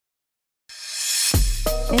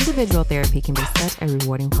Individual therapy can be such a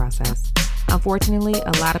rewarding process. Unfortunately,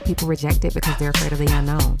 a lot of people reject it because they're afraid of the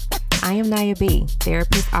unknown. I am Naya B,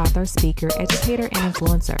 therapist, author, speaker, educator, and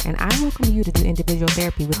influencer, and I welcome you to do individual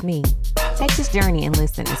therapy with me. Take this journey and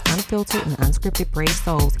listen as unfiltered and unscripted brave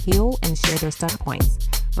souls heal and share their stuck points.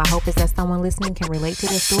 My hope is that someone listening can relate to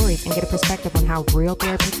their stories and get a perspective on how real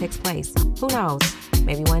therapy takes place. Who knows?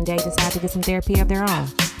 Maybe one day decide to get some therapy of their own.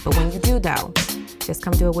 But when you do, though, just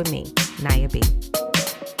come do it with me, Naya B.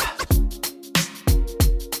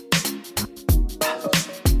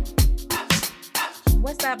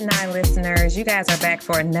 What's up, Naya listeners? You guys are back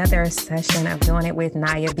for another session of Doing It with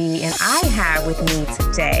Naya B. And I have with me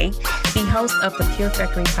today the host of the Pure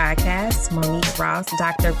Factory podcast, Monique Ross,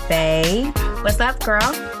 Dr. Bay. What's up,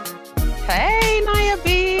 girl? Hey, Naya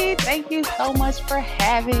B. Thank you so much for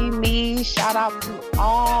having me. Shout out to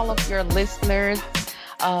all of your listeners.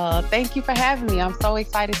 Thank you for having me. I'm so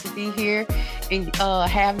excited to be here and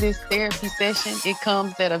have this therapy session. It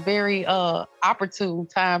comes at a very opportune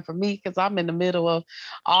time for me because I'm in the middle of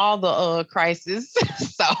all the crisis.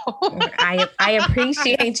 So I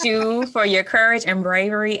appreciate you for your courage and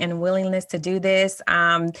bravery and willingness to do this.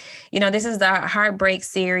 This is the Heartbreak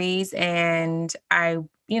series, and I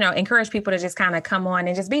encourage people to just kind of come on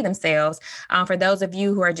and just be themselves. For those of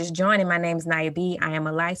you who are just joining, my name is Naya B. I am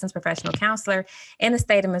a licensed professional counselor in the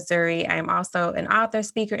state of Missouri. I am also an author,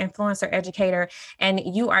 speaker, influencer, educator, and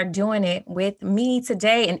you are doing it with me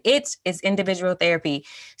today. And it is individual therapy.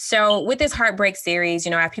 So with this Heartbreak series,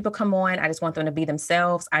 I have people come on. I just want them to be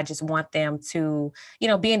themselves. I just want them to,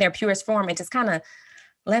 be in their purest form and just kind of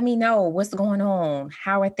let me know what's going on.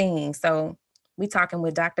 How are things? So we're talking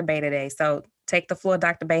with Dr. Bay today. So take the floor,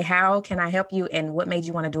 Dr. Bay. How can I help you, and what made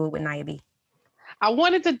you want to do it with Naya B? I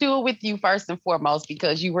wanted to do it with you first and foremost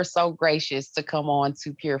because you were so gracious to come on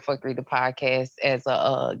to Pure Fuckery, the podcast, as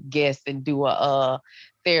a guest and do a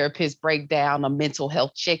therapist breakdown, a mental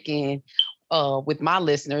health check-in with my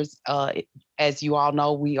listeners. As you all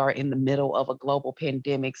know, we are in the middle of a global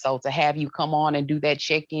pandemic. So to have you come on and do that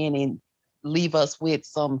check-in and leave us with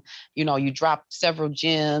some, you dropped several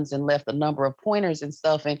gems and left a number of pointers and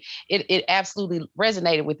stuff. And it absolutely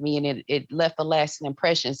resonated with me, and it left a lasting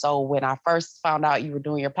impression. So when I first found out you were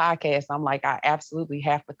doing your podcast, I'm like, I absolutely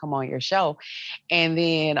have to come on your show. And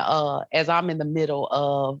then as I'm in the middle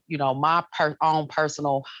of, my own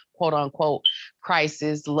personal quote unquote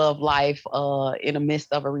crisis, love life, in the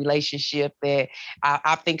midst of a relationship that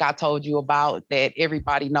I think I told you about, that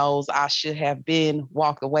everybody knows I should have been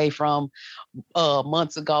walked away from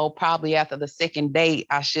months ago. Probably after the second date,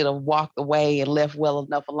 I should have walked away and left well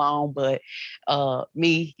enough alone. But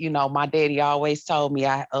me, my daddy always told me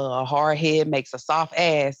a hard head makes a soft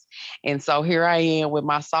ass. And so here I am with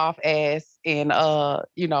my soft ass and,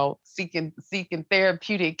 seeking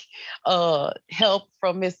therapeutic help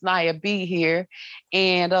from Miss Naya B here.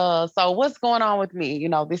 And so what's going on with me?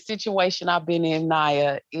 This situation I've been in,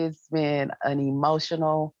 Naya, it's been an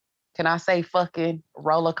emotional, can I say fucking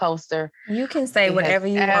roller coaster? You can say whatever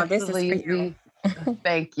you want. This is for you.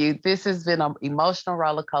 Thank you. This has been an emotional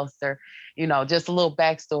roller coaster. Just a little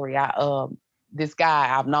backstory. This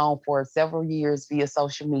guy I've known for several years via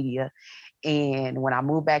social media. And when I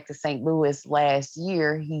moved back to St. Louis last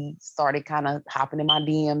year, he started kind of hopping in my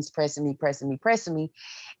DMs, pressing me.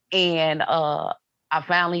 And I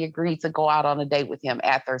finally agreed to go out on a date with him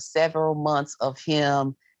after several months of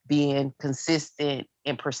him being consistent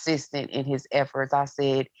and persistent in his efforts. I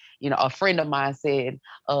said, a friend of mine said,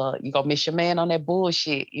 you gonna miss your man on that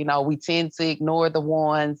bullshit. We tend to ignore the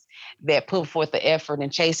ones that put forth the effort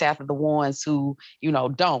and chase after the ones who,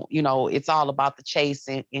 don't. It's all about the chase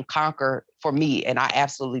and conquer for me. And I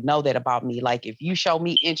absolutely know that about me. Like, if you show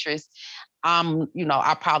me interest,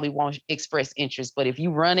 I probably won't express interest, but if you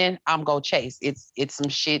running, I'm gonna chase. It's some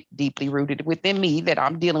shit deeply rooted within me that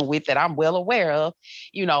I'm dealing with, that I'm well aware of,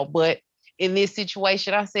 but in this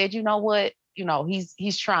situation, I said, you know what,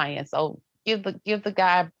 he's trying. So give the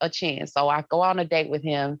guy a chance. So I go on a date with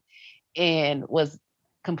him and was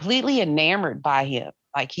completely enamored by him.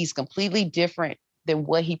 Like, he's completely different than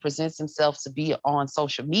what he presents himself to be on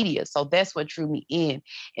social media. So that's what drew me in.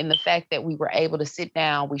 And the fact that we were able to sit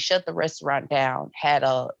down, we shut the restaurant down, had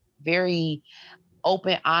a very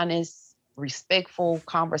open, honest, respectful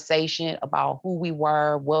conversation about who we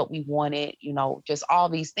were, what we wanted, just all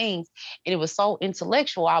these things. And it was so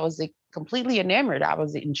intellectual. I was completely enamored. I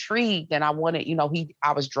was intrigued, and I wanted,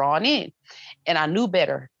 I was drawn in, and I knew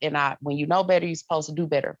better. And when you know better, you're supposed to do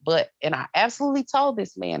better. And I absolutely told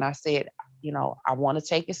this man, I said, I want to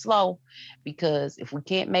take it slow, because if we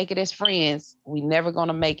can't make it as friends, we're never going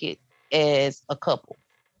to make it as a couple.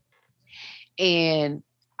 And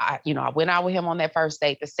I went out with him on that first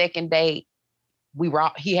date. The second date,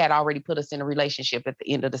 he had already put us in a relationship at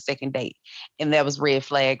the end of the second date. And that was red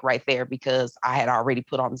flag right there, because I had already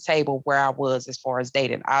put on the table where I was as far as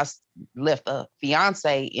dating. I left a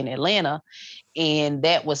fiance in Atlanta, and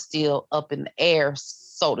that was still up in the air,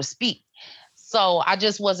 so to speak. So I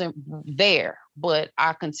just wasn't there, but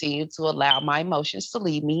I continued to allow my emotions to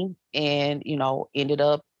lead me, and, ended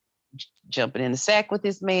up jumping in the sack with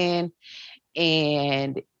this man.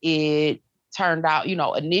 And it turned out,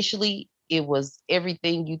 initially it was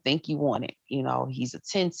everything you think you wanted. He's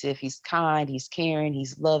attentive, he's kind, he's caring,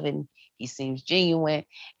 he's loving, he seems genuine,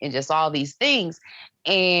 and just all these things.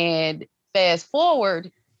 And fast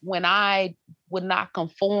forward, when I would not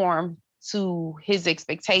conform to his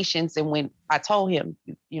expectations, and when I told him,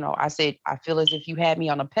 I said, I feel as if you had me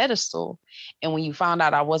on a pedestal, and when you found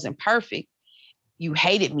out I wasn't perfect, you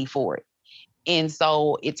hated me for it. And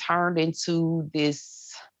so it turned into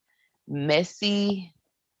this messy,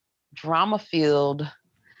 drama-filled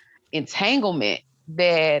entanglement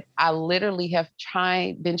that I literally have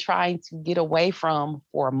been trying to get away from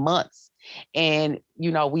for months. And,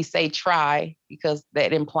 we say try because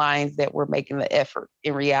that implies that we're making the effort.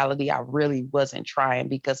 In reality, I really wasn't trying,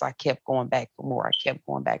 because I kept going back for more.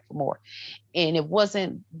 And it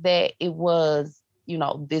wasn't that it was,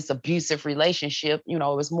 this abusive relationship. It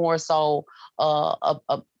was more so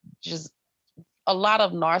just a lot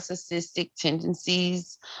of narcissistic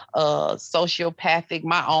tendencies, sociopathic.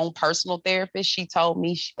 My own personal therapist, she told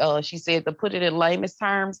me, she said, to put it in layman's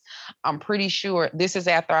terms, I'm pretty sure, this is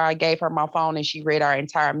after I gave her my phone and she read our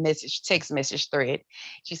entire text message thread.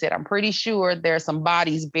 She said, I'm pretty sure there's some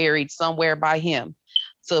bodies buried somewhere by him.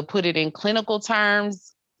 To put it in clinical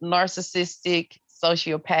terms, narcissistic,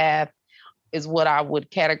 sociopath is what I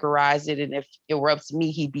would categorize it. And if it were up to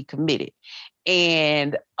me, he'd be committed.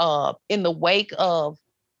 And in the wake of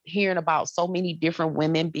hearing about so many different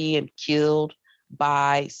women being killed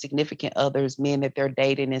by significant others, men that they're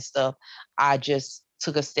dating and stuff, I just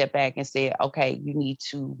took a step back and said, okay, you need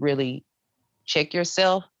to really check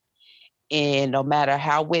yourself. And no matter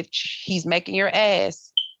how rich he's making your ass,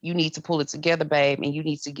 you need to pull it together, babe, and you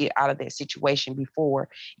need to get out of that situation before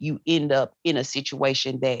you end up in a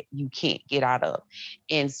situation that you can't get out of.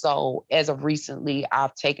 And so as of recently,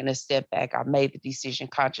 I've taken a step back. I've made the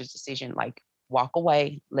conscious decision, like, walk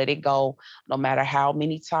away, let it go. No matter how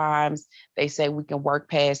many times they say we can work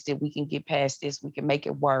past it, we can get past this, we can make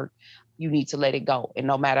it work, you need to let it go. And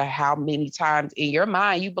no matter how many times in your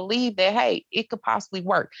mind you believe that, hey, it could possibly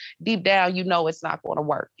work, deep down, it's not going to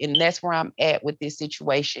work. And that's where I'm at with this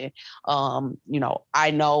situation.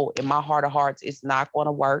 I know in my heart of hearts, it's not going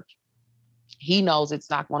to work. He knows it's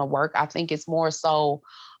not going to work. I think it's more so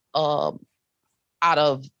out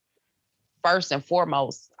of, first and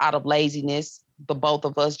foremost, out of laziness, the both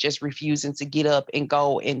of us just refusing to get up and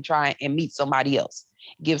go and try and meet somebody else,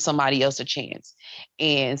 give somebody else a chance.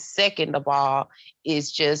 And second of all,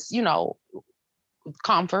 is just,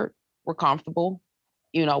 comfort. We're comfortable.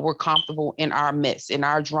 We're comfortable in our mess, in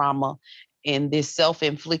our drama, in this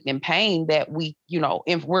self-inflicting pain that we,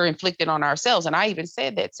 if we're inflicted on ourselves. And I even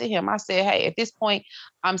said that to him. I said, hey, at this point,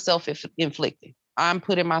 I'm self-inflicted. I'm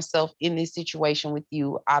putting myself in this situation with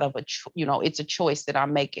you out of it's a choice that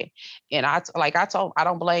I'm making. And I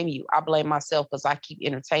don't blame you. I blame myself because I keep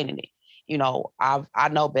entertaining it. I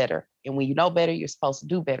know better. And when you know better, you're supposed to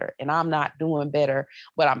do better. And I'm not doing better,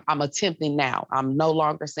 but I'm attempting now. I'm no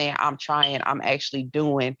longer saying I'm trying, I'm actually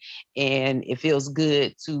doing. And it feels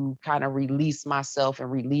good to kind of release myself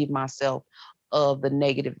and relieve myself of the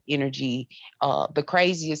negative energy. The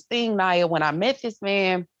craziest thing, Naya, when I met this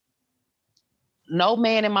man, no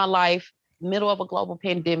man in my life, middle of a global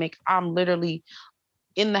pandemic, I'm literally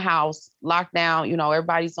in the house, locked down,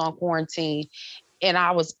 everybody's on quarantine. And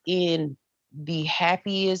I was in the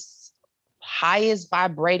happiest, highest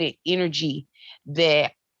vibrated energy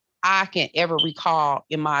that I can ever recall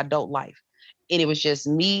in my adult life. And it was just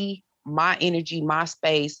me, my energy, my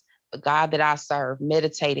space, the God that I serve,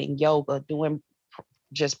 meditating, yoga, doing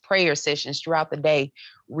just prayer sessions throughout the day,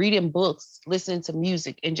 reading books, listening to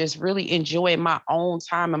music, and just really enjoying my own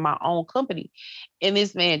time and my own company. And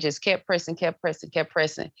this man just kept pressing.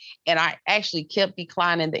 And I actually kept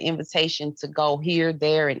declining the invitation to go here,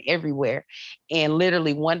 there, and everywhere. And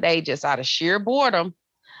literally one day, just out of sheer boredom,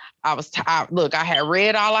 I was look, I had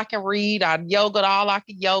read all I can read. I yogaed all I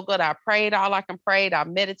could yoga. I prayed all I can pray. I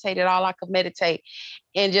meditated all I could meditate.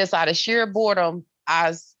 And just out of sheer boredom, I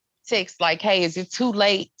was text like, hey, is it too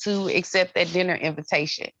late to accept that dinner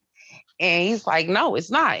invitation? And he's like, no,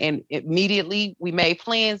 it's not. And immediately we made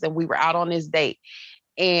plans and we were out on this date.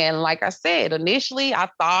 And like I said, initially I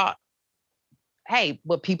thought, hey,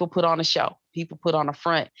 but people put on a show, people put on a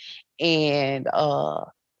front. And I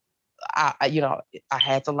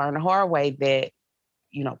had to learn the hard way that,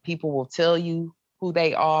 people will tell you who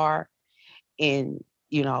they are and,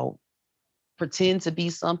 pretend to be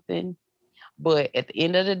something. But at the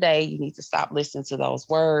end of the day, you need to stop listening to those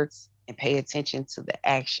words and pay attention to the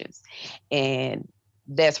actions. And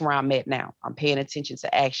that's where I'm at now. I'm paying attention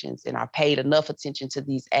to actions, and I paid enough attention to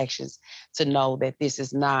these actions to know that this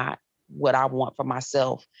is not what I want for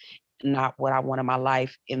myself, not what I want in my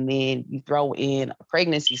life. And then you throw in a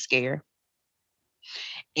pregnancy scare,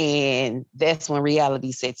 and that's when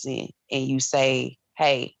reality sets in, and you say,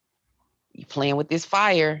 hey, you playing with this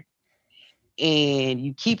fire, and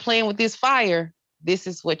you keep playing with this fire, this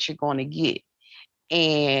is what you're going to get.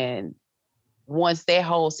 And once that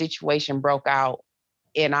whole situation broke out,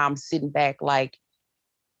 and I'm sitting back like,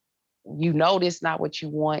 this not what you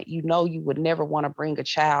want. You would never want to bring a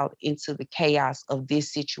child into the chaos of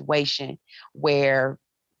this situation where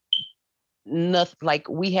nothing, like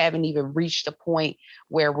we haven't even reached a point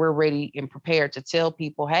where we're ready and prepared to tell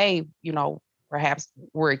people, hey, perhaps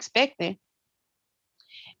we're expecting.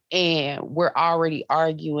 And we're already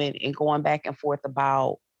arguing and going back and forth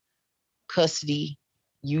about custody,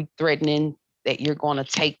 you threatening that you're going to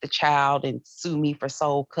take the child and sue me for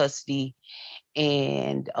sole custody.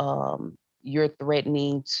 And you're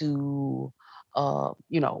threatening to,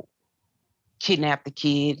 kidnap the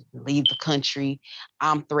kid, leave the country.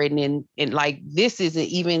 I'm threatening, and like, this isn't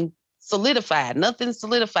even solidified. Nothing's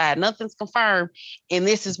solidified. Nothing's confirmed. And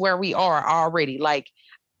this is where we are already. Like,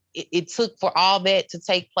 it took for all that to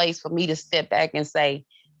take place for me to step back and say,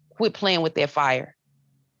 quit playing with that fire.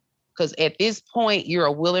 Because at this point, you're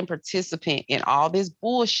a willing participant in all this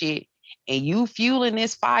bullshit, and you fueling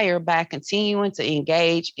this fire by continuing to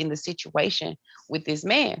engage in the situation with this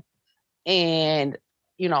man. And,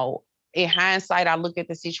 in hindsight, I look at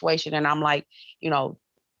the situation and I'm like,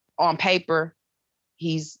 on paper,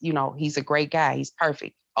 he's a great guy. He's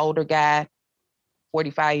perfect. Older guy,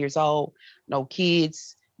 45 years old, no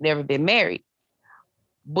kids, never been married.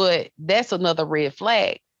 But that's another red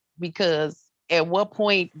flag, because at what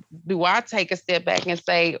point do I take a step back and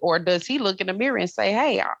say, or does he look in the mirror and say,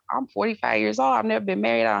 hey, I'm 45 years old. I've never been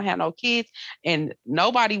married. I don't have no kids, and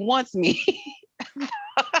nobody wants me.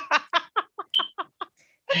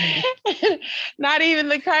 Not even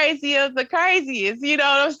the craziest, the craziest, you know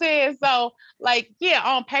what I'm saying? So, like, yeah,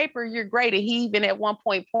 on paper, you're great. And he even at one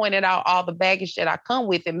point pointed out all the baggage that I come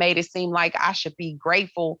with and made it seem like I should be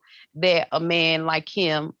grateful that a man like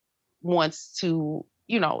him wants to,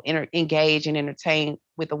 engage and entertain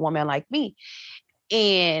with a woman like me.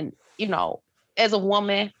 And, as a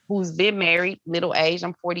woman who's been married, middle age,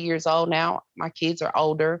 I'm 40 years old now. My kids are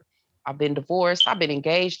older. I've been divorced. I've been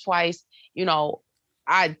engaged twice.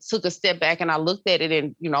 I took a step back and I looked at it,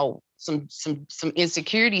 and, some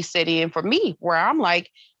insecurity set in for me, where I'm like,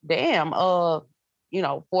 damn, for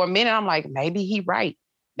a minute, I'm like, maybe he right.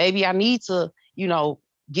 Maybe I need to,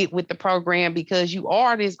 get with the program, because you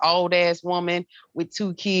are this old ass woman with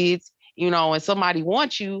 2 kids, and somebody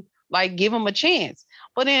wants you, like, give them a chance.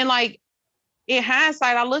 But then, like, in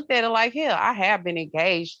hindsight, I looked at it like, hell, I have been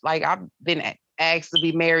engaged. Like, I've been asked to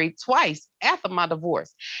be married twice after my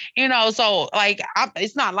divorce, so, like,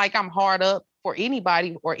 it's not like I'm hard up for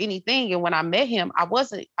anybody or anything. And when I met him, I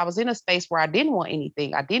was in a space where I didn't want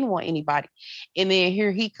anything. I didn't want anybody. And then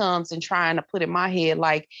here he comes and trying to put in my head,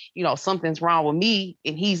 like, something's wrong with me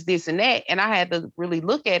and he's this and that. And I had to really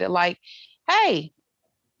look at it like, hey,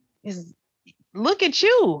 look at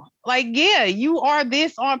you. Like, yeah, you are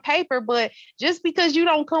this on paper, but just because you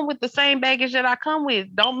don't come with the same baggage that I come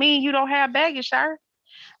with, don't mean you don't have baggage, sir.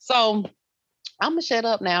 So I'm gonna shut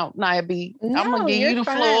up now, Nia B. No, I'm gonna give you the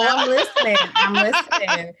fine. floor. I'm listening. I'm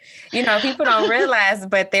listening. People don't realize,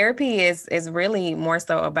 but therapy is really more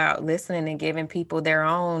so about listening and giving people their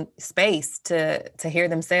own space to hear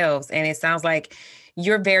themselves. And it sounds like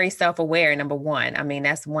you're very self-aware, number one. I mean,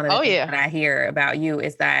 that's one of the things that I hear about you,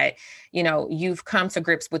 is that, you've come to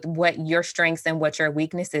grips with what your strengths and what your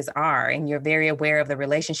weaknesses are. And you're very aware of the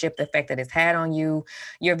relationship, the effect that it's had on you.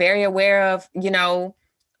 You're very aware of,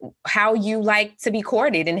 how you like to be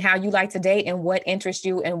courted and how you like to date and what interests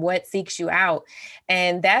you and what seeks you out.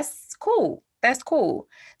 And that's cool. That's cool.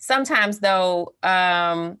 Sometimes, though,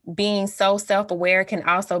 being so self-aware can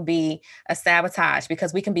also be a sabotage,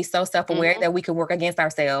 because we can be so self-aware that we can work against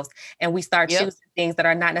ourselves, and we start choosing things that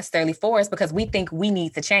are not necessarily for us because we think we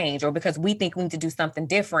need to change, or because we think we need to do something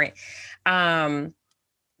different.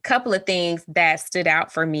 Couple of things that stood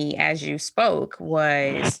out for me as you spoke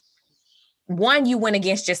was one, you went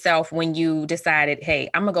against yourself when you decided, hey,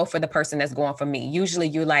 I'm gonna go for the person that's going for me. Usually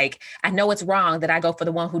you're like, I know it's wrong that I go for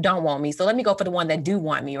the one who don't want me. So let me go for the one that do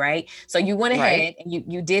want me, right? So you went ahead and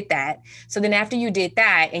you did that. So then after you did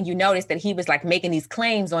that and you noticed that he was like making these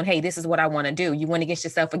claims on, hey, this is what I want to do. You went against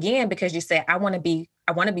yourself again because you said, I want to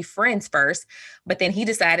be friends first. But then he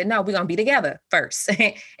decided, no, we're gonna be together first.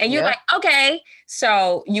 And you're like, okay.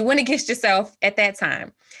 So you went against yourself at that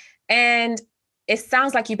time. And it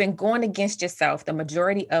sounds like you've been going against yourself the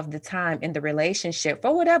majority of the time in the relationship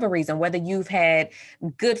for whatever reason, whether you've had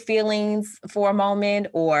good feelings for a moment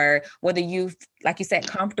or whether you've, like you said,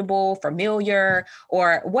 comfortable, familiar,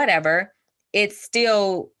 or whatever. It's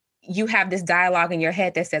still, you have this dialogue in your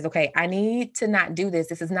head that says, okay, I need to not do this.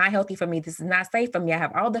 This is not healthy for me. This is not safe for me. I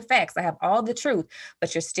have all the facts. I have all the truth,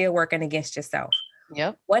 but you're still working against yourself.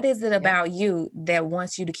 Yep. What is it about you that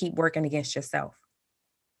wants you to keep working against yourself?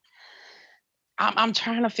 I'm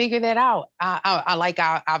trying to figure that out. I like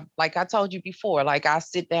I told you before, like I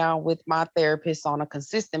sit down with my therapist on a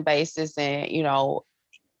consistent basis, and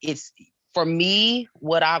it's for me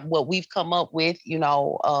what we've come up with,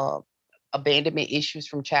 abandonment issues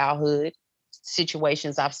from childhood,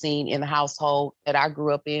 situations I've seen in the household that I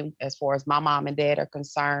grew up in, as far as my mom and dad are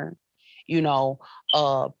concerned.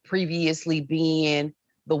 Previously being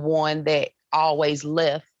the one that always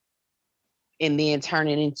left, and then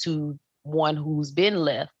turning into one who's been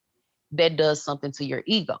left, that does something to your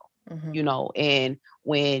ego. And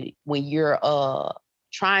when you're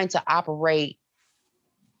trying to operate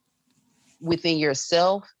within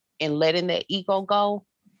yourself and letting that ego go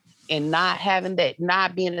and not having that,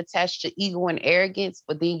 not being attached to ego and arrogance,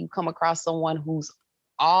 but then you come across someone who's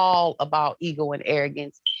all about ego and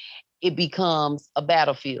arrogance, it becomes a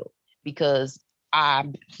battlefield, because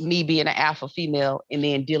me being an alpha female and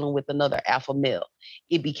then dealing with another alpha male,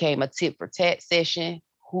 it became a tit for tat session.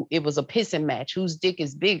 It was a pissing match. Whose dick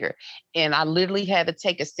is bigger? And I literally had to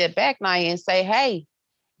take a step back now and say, hey,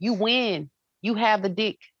 you win. You have the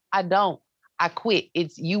dick. I don't. I quit.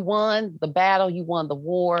 It's you won the battle. You won the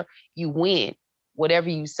war. You win. Whatever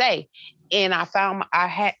you say. And I found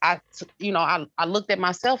I looked at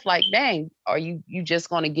myself like, dang, are you just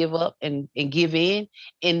going to give up and give in?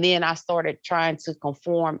 And then I started trying to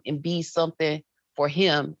conform and be something for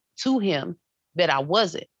him, to him, that I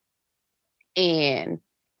wasn't. And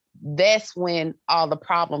that's when a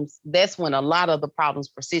lot of the problems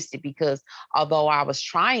persisted, because although I was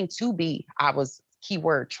trying to be, I was,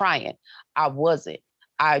 keyword trying, I wasn't.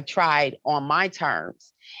 I tried on my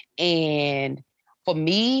terms. And for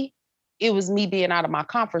me, it was me being out of my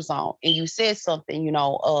comfort zone. And you said something,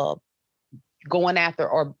 going after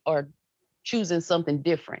or choosing something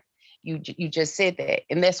different. You just said that.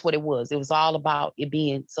 And that's what it was. It was all about it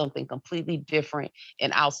being something completely different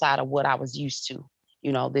and outside of what I was used to.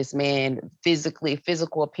 This man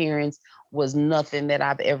physical appearance was nothing that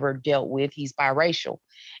I've ever dealt with. He's biracial.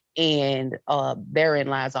 And therein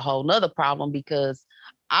lies a whole nother problem, because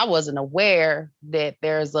I wasn't aware that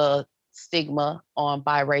there's a stigma on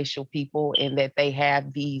biracial people and that they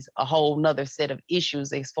have a whole nother set of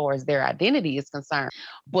issues as far as their identity is concerned.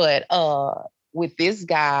 But with this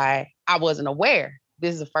guy, I wasn't aware.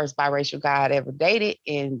 This is the first biracial guy I'd ever dated.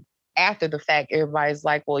 And after the fact, everybody's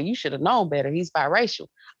like, well, you should have known better. He's biracial.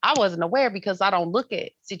 I wasn't aware because I don't look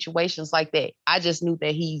at situations like that. I just knew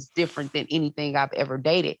that he's different than anything I've ever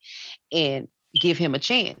dated, and give him a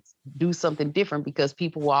chance, do something different, because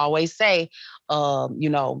people will always say,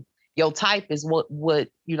 your type is what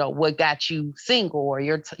got you single, or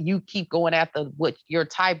you keep going after what your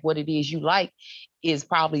type, what it is you like, is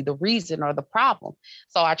probably the reason or the problem.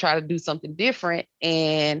 So I try to do something different,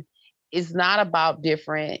 and it's not about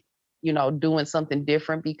different, doing something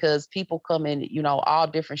different, because people come in, all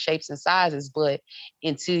different shapes and sizes. But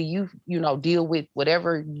until you deal with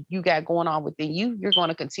whatever you got going on within you, you're going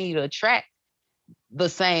to continue to attract the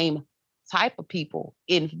same type of people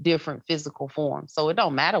in different physical forms. So it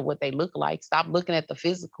don't matter what they look like. Stop looking at the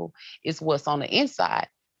physical. It's what's on the inside.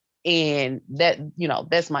 And that,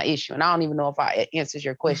 that's my issue. And I don't even know if I answered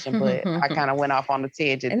your question, but I kind of went off on a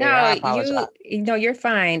tangent there. I apologize. You're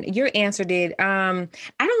fine. You answered it. I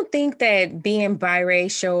don't think that being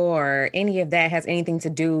biracial or any of that has anything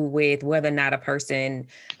to do with whether or not a person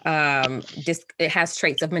it has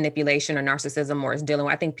traits of manipulation or narcissism or is dealing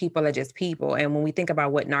with. I think people are just people. And when we think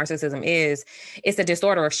about what narcissism is, it's a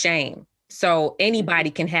disorder of shame. So anybody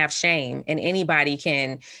can have shame, and anybody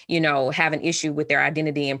can, have an issue with their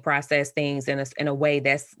identity and process things in a way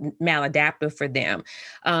that's maladaptive for them.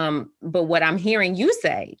 But what I'm hearing you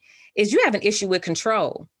say is you have an issue with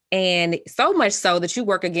control, and so much so that you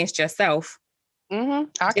work against yourself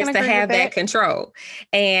I can just to agree with have that that. control.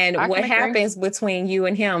 And I what can agree. happens between you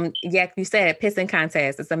and him, like you said, pissing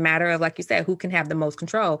contest. It's a matter of, like you said, who can have the most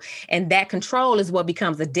control. And that control is what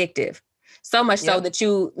becomes addictive. So much so Yep.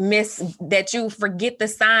 that you forget the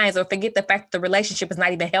signs or forget the fact that the relationship is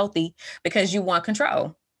not even healthy because you want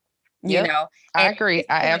control. You Yep. know, I and at agree. this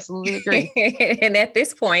I point, absolutely agree. and at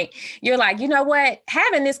this point, you're like, you know what,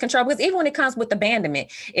 having this control, because even when it comes with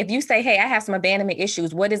abandonment, if you say, hey, I have some abandonment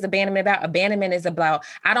issues, what is abandonment about? Abandonment is about,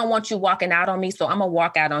 I don't want you walking out on me, so I'm gonna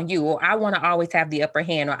walk out on you, or I want to always have the upper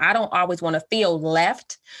hand, or I don't always want to feel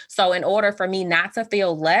left, so in order for me not to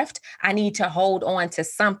feel left, I need to hold on to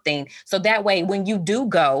something, so that way when you do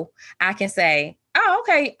go, I can say, oh,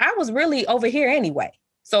 okay, I was really over here anyway,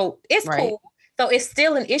 so it's Right. cool. So it's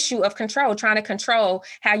still an issue of control, trying to control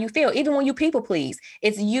how you feel. Even when you people please,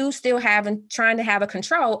 it's you still trying to have a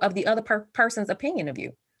control of the other person's opinion of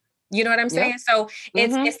you. You know what I'm Yep. saying? So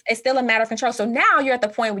it's, Mm-hmm. it's it's still a matter of control. So now you're at the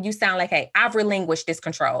point where you sound like, hey, I've relinquished this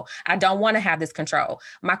control. I don't want to have this control.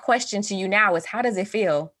 My question to you now is, how does it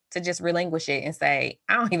feel to just relinquish it and say,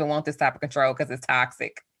 I don't even want this type of control because it's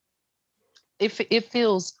toxic? It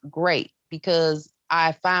feels great because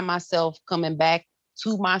I find myself coming back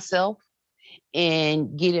to myself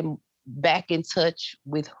and getting back in touch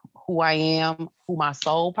with who I am, who my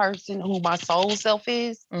soul self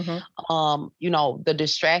is. Mm-hmm. The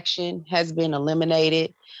distraction has been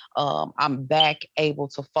eliminated. I'm back able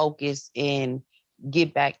to focus and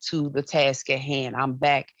get back to the task at hand. I'm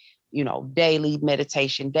back, daily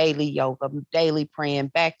meditation, daily yoga, daily praying,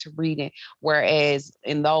 back to reading. Whereas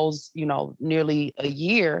in those, nearly a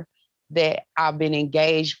year that I've been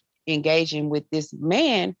engaging with this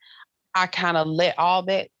man, I kind of let all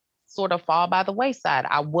that sort of fall by the wayside.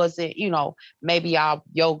 I wasn't, maybe I'll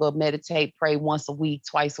yoga, meditate, pray once a week,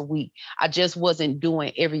 twice a week. I just wasn't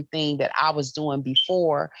doing everything that I was doing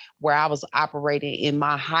before, where I was operating in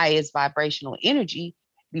my highest vibrational energy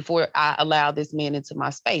before I allowed this man into my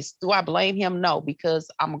space. Do I blame him? No,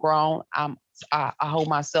 because I'm grown. I hold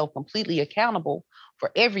myself completely accountable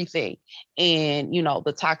for everything. And,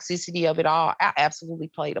 the toxicity of it all, I absolutely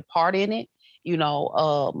played a part in it.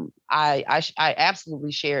 I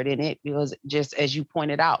absolutely shared in it because, just as you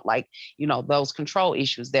pointed out, like, those control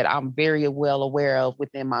issues that I'm very well aware of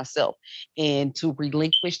within myself, and to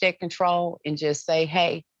relinquish that control and just say,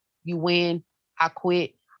 hey, you win, I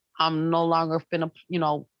quit, I'm no longer finna,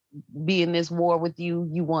 be in this war with you.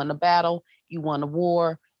 You won the battle, you won the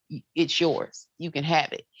war, it's yours, you can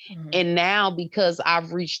have it. Mm-hmm. And now, because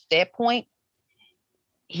I've reached that point,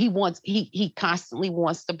 he constantly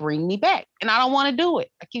wants to bring me back, and I don't want to do it.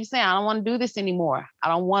 I keep saying, I don't want to do this anymore. I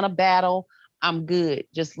don't want to battle. I'm good,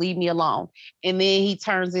 just leave me alone. And then he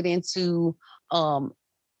turns it into,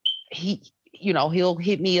 he he'll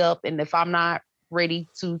hit me up, and if I'm not ready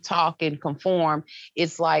to talk and conform,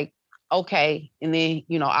 it's like, okay. And then,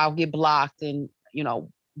 I'll get blocked, and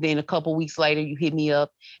then a couple weeks later you hit me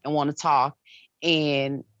up and want to talk,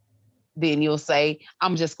 and then you'll say,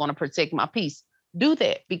 I'm just going to protect my peace. Do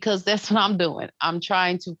that, because that's what I'm doing. I'm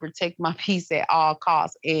trying to protect my peace at all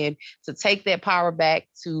costs, and to take that power back,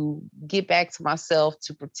 to get back to myself,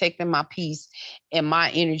 to protecting my peace and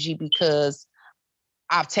my energy, because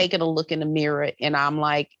I've taken a look in the mirror and I'm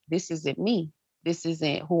like, this isn't me. This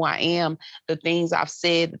isn't who I am. The things I've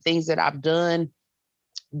said, the things that I've done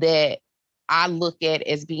that I look at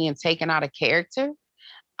as being taken out of character,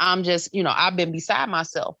 I'm just, I've been beside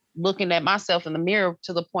myself, looking at myself in the mirror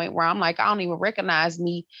to the point where I'm like, I don't even recognize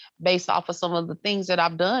me based off of some of the things that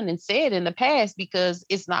I've done and said in the past, because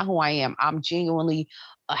it's not who I am. I'm genuinely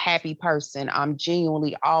a happy person. I'm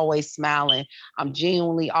genuinely always smiling. I'm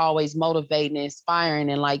genuinely always motivating and inspiring.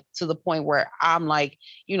 And like, to the point where I'm like,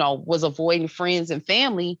 was avoiding friends and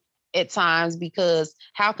family at times, because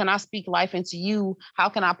how can I speak life into you? How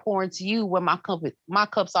can I pour into you when my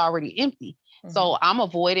cup's already empty? So I'm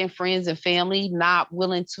avoiding friends and family, not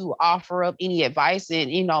willing to offer up any advice,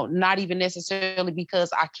 and, not even necessarily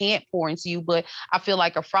because I can't pour into you, but I feel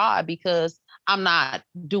like a fraud because I'm not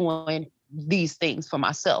doing these things for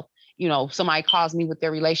myself. Somebody calls me with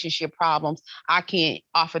their relationship problems. I can't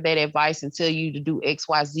offer that advice and tell you to do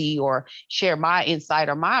XYZ, or share my insight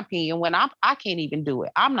or my opinion when I can't even do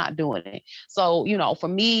it. I'm not doing it. So, for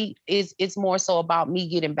me, it's more so about me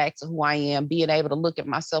getting back to who I am, being able to look at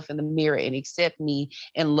myself in the mirror and accept me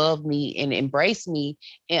and love me and embrace me,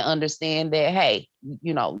 and understand that, hey,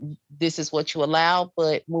 this is what you allow,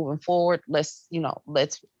 but moving forward, let's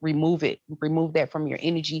remove that from your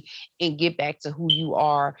energy, and get back to who you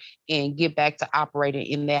are, and get back to operating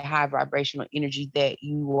in that high vibrational energy that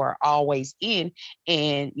you are always in.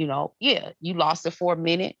 And, yeah, you lost it for a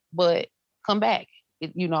minute, but come back.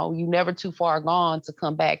 you know, you never too far gone to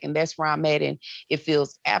come back. And that's where I'm at. And it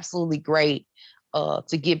feels absolutely great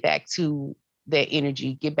to get back to that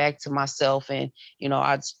energy, get back to myself. And, you know,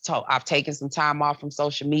 I've taken some time off from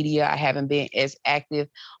social media. I haven't been as active,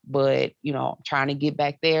 but, you know, I'm trying to get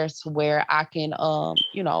back there to where I can,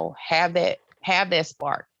 you know, have that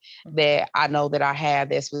spark that I know that I have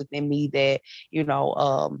that's within me that, you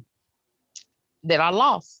know, that I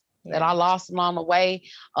lost, that I lost along the way.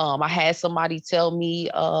 I had somebody tell me,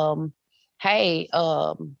 hey,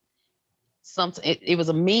 it was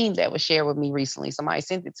a meme that was shared with me recently. Somebody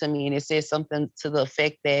sent it to me and it said something to the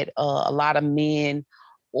effect that a lot of men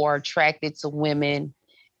are attracted to women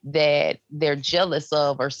that they're jealous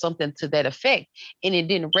of or something to that effect. And it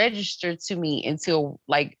didn't register to me until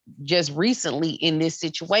like just recently in this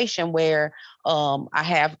situation where I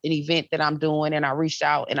have an event that I'm doing and I reached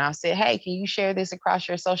out and I said, hey, can you share this across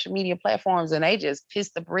your social media platforms? And they just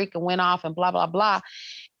pissed the brick and went off and blah, blah, blah.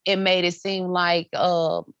 It made it seem like,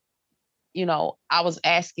 you know, I was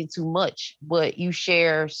asking too much, but you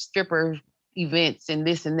share stripper events and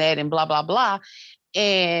this and that and blah, blah, blah.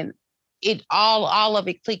 And it all of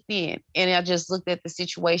it clicked in. And I just looked at the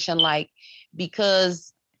situation like,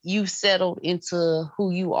 because you settled into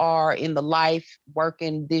who you are in the life,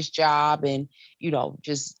 working this job and, you know,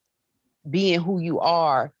 just being who you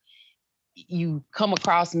are, you come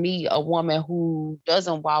across me, a woman who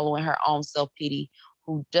doesn't wallow in her own self-pity,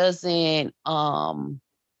 who doesn't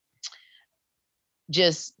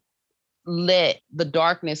just let the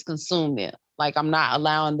darkness consume them. Like I'm not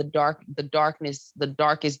allowing the darkness, the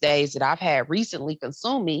darkest days that I've had recently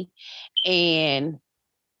consume me. And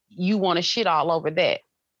you want to shit all over that.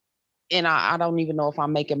 And I don't even know if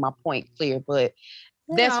I'm making my point clear, but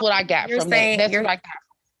that's what I got from that. That's what I got.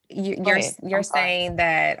 You're saying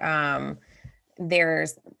that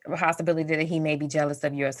there's a possibility that he may be jealous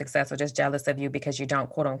of your success or just jealous of you because you don't,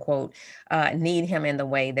 quote unquote, need him in the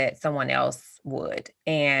way that someone else would.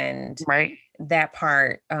 And that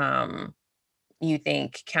part, you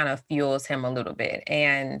think kind of fuels him a little bit,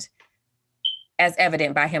 and as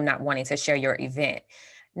evident by him not wanting to share your event.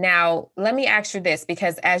 Now, let me ask you this,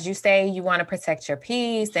 because as you say, you want to protect your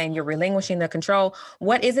peace and you're relinquishing the control.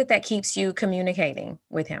 What is it that keeps you communicating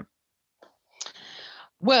with him?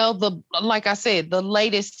 Well, like I said, the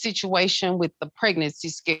latest situation with the pregnancy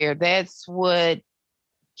scare, that's what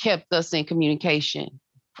kept us in communication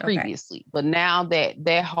previously. Okay. But now that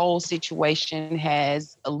that whole situation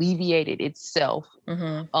has alleviated itself,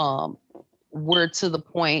 we're to the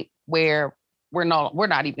point where we're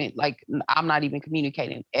not even like, I'm not even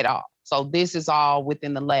communicating at all. So this is all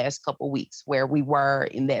within the last couple of weeks where we were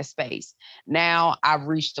in that space. Now I've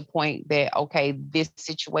reached a point that, okay, this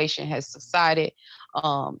situation has subsided.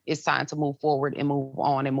 It's time to move forward and move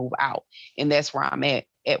on and move out. And that's where I'm at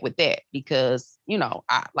with that, because, you know,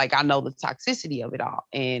 I know the toxicity of it all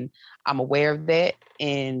and I'm aware of that.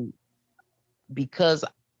 And because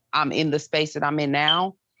I'm in the space that I'm in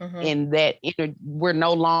now, and that we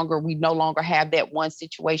no longer have that one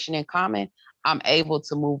situation in common, I'm able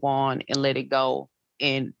to move on and let it go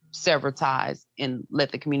and sever ties and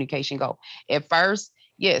let the communication go. At first,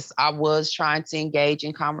 yes, I was trying to engage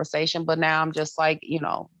in conversation, but now I'm just like, you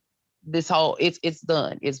know, this whole, it's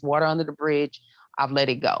done. It's water under the bridge. I've let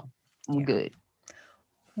it go. I'm good.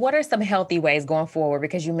 What are some healthy ways going forward?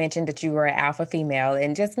 Because you mentioned that you were an alpha female,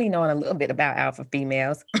 and just me knowing a little bit about alpha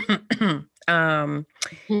females, I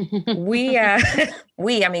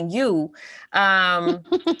mean, you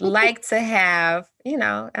like to have, you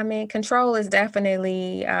know, I mean, control is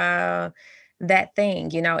definitely that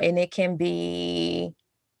thing, you know, and it can be,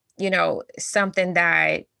 you know, something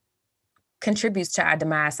that contributes to our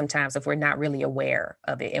demise sometimes if we're not really aware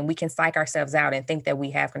of it. And we can psych ourselves out and think that we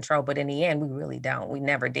have control, but in the end, we really don't. We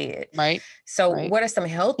never did. Right. So what are some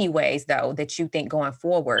healthy ways, though, that you think going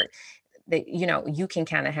forward that, you know, you can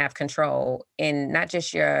kind of have control in not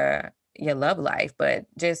just your love life, but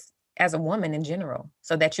just as a woman in general,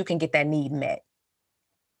 so that you can get that need met?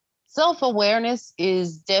 Self-awareness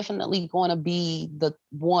is definitely going to be the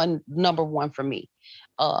number one for me.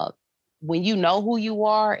 When you know who you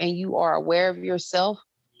are and you are aware of yourself,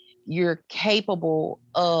 you're capable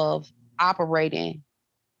of operating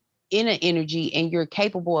in an energy, and you're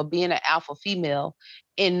capable of being an alpha female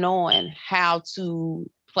and knowing how to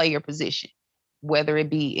play your position, whether it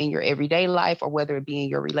be in your everyday life or whether it be in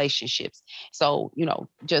your relationships. So, you know,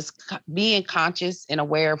 just being conscious and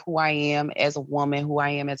aware of who I am as a woman, who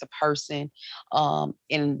I am as a person,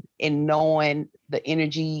 and knowing the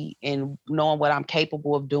energy and knowing what I'm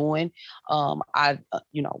capable of doing.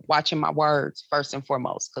 You know, watching my words first and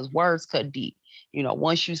foremost, because words cut deep.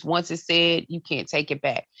 Once it's said, you can't take it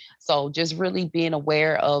back. So just really being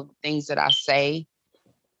aware of things that I say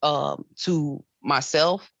to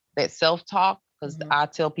myself, that self-talk, because I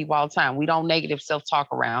tell people all the time, we don't negative self-talk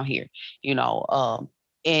around here,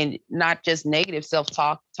 and not just negative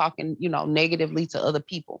self-talk, talking, negatively to other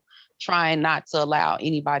people, trying not to allow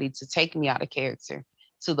anybody to take me out of character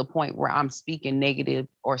to the point where I'm speaking negative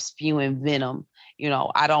or spewing venom.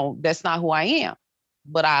 That's not who I am,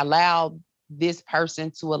 but I allow this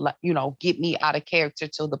person to, get me out of character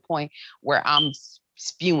to the point where I'm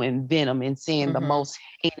spewing venom and saying the most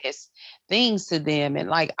heinous things to them. And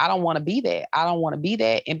like, I don't want to be that. I don't want to be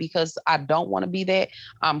that. And because I don't want to be that,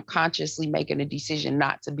 I'm consciously making a decision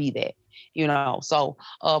not to be that. So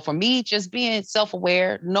for me, just being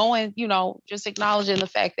self-aware, knowing, just acknowledging the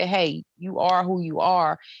fact that, hey, you are who you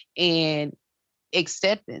are, and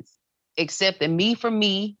accepting me for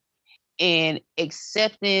me, and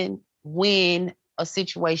accepting when a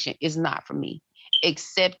situation is not for me,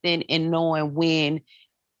 accepting and knowing when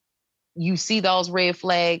you see those red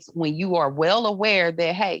flags, when you are well aware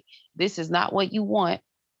that, hey, this is not what you want,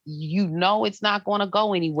 it's not going to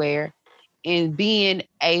go anywhere, and being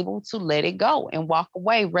able to let it go and walk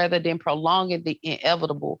away rather than prolonging the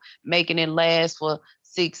inevitable, making it last for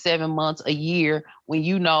 6, 7 months, a year, when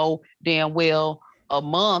damn well a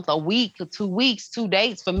month, a week, 2 weeks, 2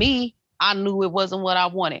 dates for me, I knew it wasn't what I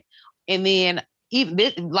wanted. And then even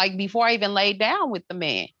this, like before I even laid down with the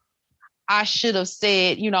man, I should have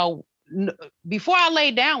said, before I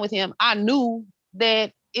laid down with him, I knew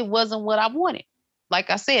that it wasn't what I wanted. Like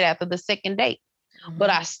I said, after the second date, but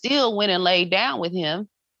I still went and laid down with him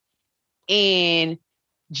and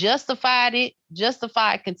justified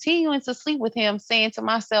continuing to sleep with him, saying to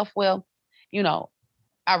myself, well,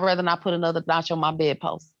 I'd rather not put another notch on my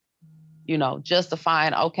bedpost,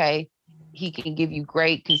 justifying, okay, he can give you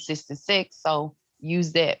great, consistent sex, so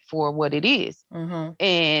use that for what it is.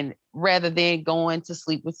 And rather than going to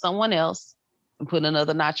sleep with someone else and put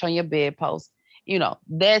another notch on your bedpost,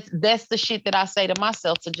 that's the shit that I say to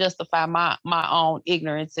myself to justify my own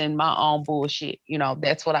ignorance and my own bullshit.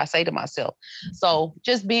 That's what I say to myself. So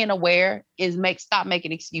just being aware is stop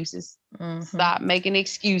making excuses. Stop making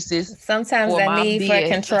excuses. Sometimes that need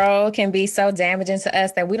for control can be so damaging to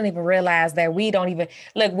us that we don't even realize that we don't even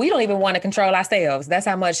want to control ourselves. That's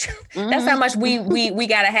how much that's how much we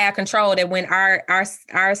gotta have control, that when our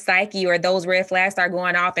psyche or those red flags start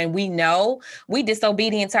going off and we know we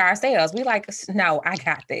disobedient to ourselves, we like, no, I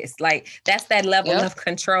got this. Like, that's that level of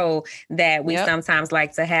control that we sometimes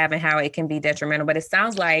like to have, and how it can be detrimental. But it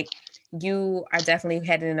sounds like you are definitely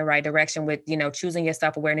headed in the right direction with, choosing your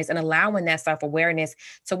self-awareness and allowing that self-awareness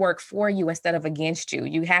to work for you instead of against you.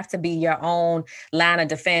 You have to be your own line of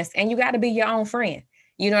defense, and you got to be your own friend.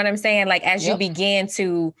 You know what I'm saying? Like, as you begin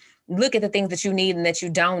to look at the things that you need and that you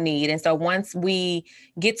don't need. And so once we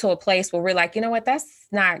get to a place where we're like, you know what, that's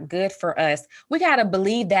not good for us, we got to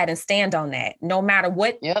believe that and stand on that, no matter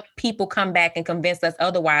what people come back and convince us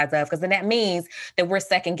otherwise of, because then that means that we're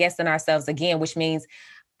second guessing ourselves again, which means,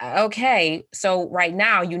 okay, so right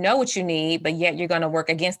now you know what you need, but yet you're going to work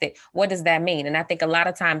against it. What does that mean? And I think a lot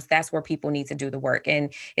of times that's where people need to do the work.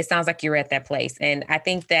 And it sounds like you're at that place. And I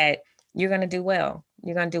think that you're going to do well.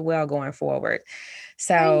 You're going to do well going forward.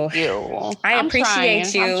 So I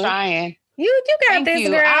appreciate you. I'm trying. You got this,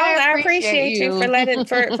 girl. I appreciate you for letting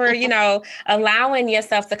for allowing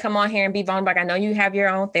yourself to come on here and be vulnerable. I know you have your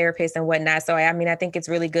own therapist and whatnot. So I think it's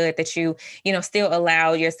really good that you still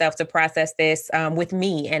allow yourself to process this with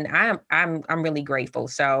me, and I'm really grateful.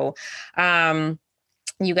 So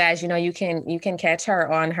you guys, you can catch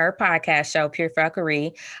her on her podcast show, Pure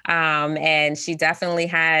Fuckery, and she definitely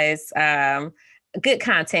has good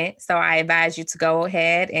content. So I advise you to go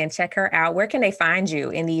ahead and check her out. Where can they find you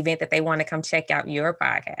in the event that they want to come check out your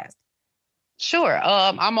podcast? Sure.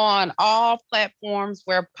 I'm on all platforms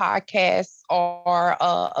where podcasts are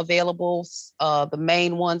available. The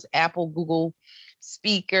main ones: Apple, Google,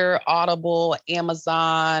 Speaker, Audible,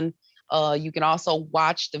 Amazon. You can also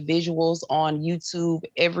watch the visuals on YouTube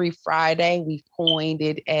every Friday. We've coined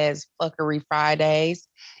it as Fuckery Fridays.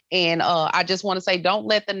 And I just want to say, don't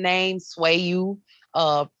let the name sway you.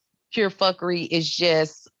 Pure Fuckery is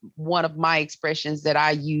just one of my expressions that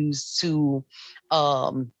I use to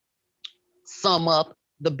sum up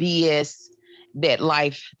the BS that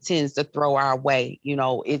life tends to throw our way.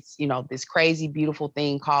 It's, this crazy, beautiful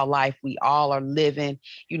thing called life. We all are living,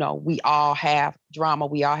 we all have drama.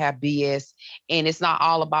 We all have BS. And it's not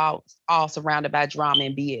all surrounded by drama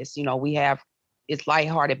and BS. It's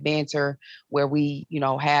lighthearted banter where we,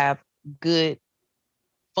 have good,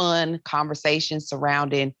 fun conversations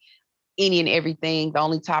surrounding any and everything. The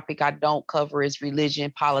only topic I don't cover is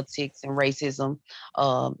religion, politics, and racism.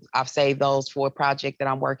 I've saved those for a project that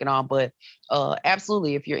I'm working on. But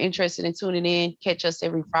absolutely, if you're interested in tuning in, catch us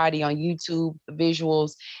every Friday on YouTube, the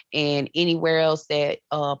visuals, and anywhere else that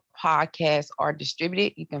podcasts are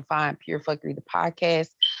distributed. You can find Pure Fuckery, the podcast.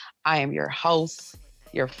 I am your host,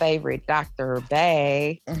 your favorite Dr.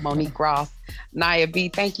 Bay, Monique Ross. Naya B,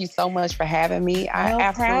 thank you so much for having me. I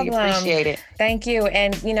absolutely appreciate it. Thank you.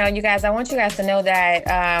 And, you guys, I want you guys to know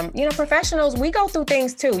that, professionals, we go through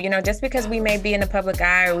things too, just because we may be in the public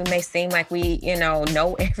eye or we may seem like we,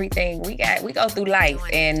 know everything, we go through life.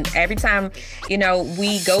 And every time,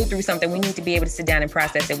 we go through something, we need to be able to sit down and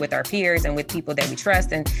process it with our peers and with people that we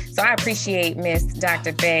trust. And so I appreciate Miss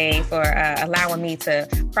Dr. Bay for allowing me to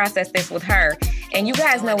process this with her. And you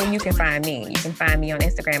guys know where you can find me. You can find me on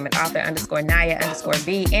Instagram at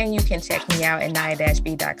author_Naya_B. And you can check me out at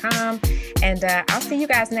Naya-B.com. And I'll see you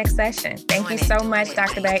guys next session. Thank you so much,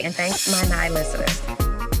 Dr. Bay. And thanks, my Naya listeners.